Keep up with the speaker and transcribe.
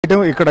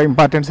చేయడం ఇక్కడ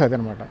ఇంపార్టెన్స్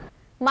అదనమాట.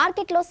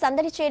 మార్కెట్లో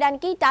సందడి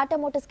చేయడానికి టాటా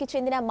మోటార్స్ కి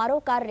చెందిన మరో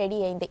కార్ రెడీ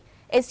అయింది.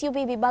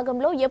 ఎస్యూవీ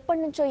విభాగంలో ఎప్పటి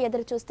నుంచో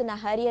ఎదురు చూస్తున్న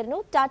హ్యారియర్ ను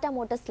టాటా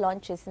మోటార్స్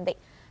లాంచ్ చేసింది.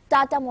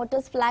 Tata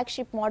Motors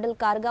flagship model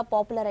కార్గా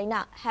popular అయిన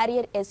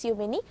Harrier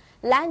ఎస్యూవీని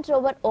land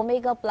rover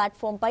omega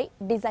platform పై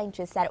డిజైన్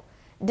చేశారు.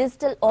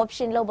 డిజిటల్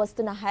ఆప్షన్ లో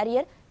వస్తున్న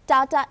Harrier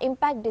Tata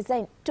impact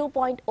design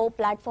 2.0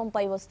 platform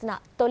పై వస్తున్న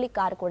తొలి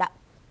కారు కూడా.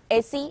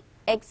 SE,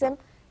 XM,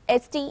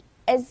 ST,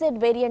 SZ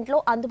variant లో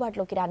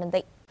అందుబాటులోకి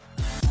రానుంది.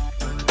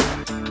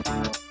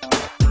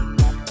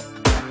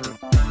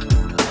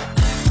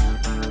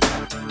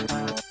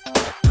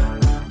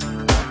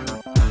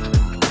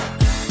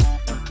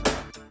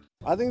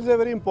 I think it's a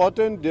very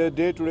important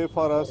day today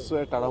for us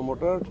at Tata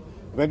Motors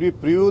when we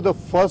preview the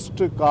first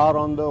car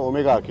on the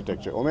Omega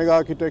architecture. Omega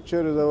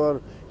architecture is our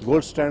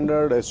gold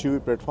standard SUV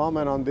platform,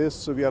 and on this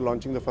we are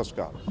launching the first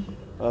car.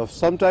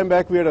 Some time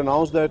back we had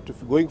announced that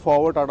going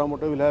forward Tata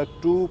Motors will have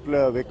two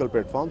vehicle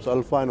platforms,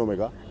 Alpha and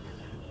Omega.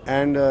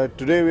 And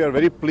today we are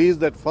very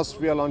pleased that first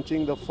we are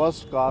launching the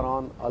first car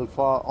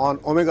on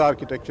Omega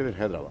architecture in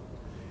Hyderabad.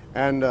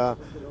 And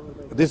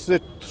this is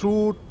a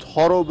true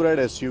thoroughbred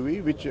SUV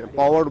which is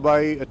powered by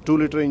a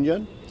 2-liter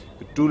engine,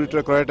 a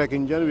 2-liter Cryotek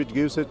engine which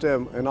gives it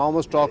an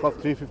enormous torque of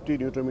 350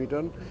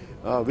 Nm,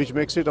 which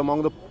makes it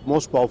among the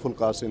most powerful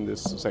cars in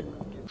this segment.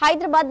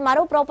 Hyderabad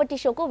మరో property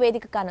షోకు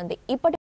వేదిక కానుంది.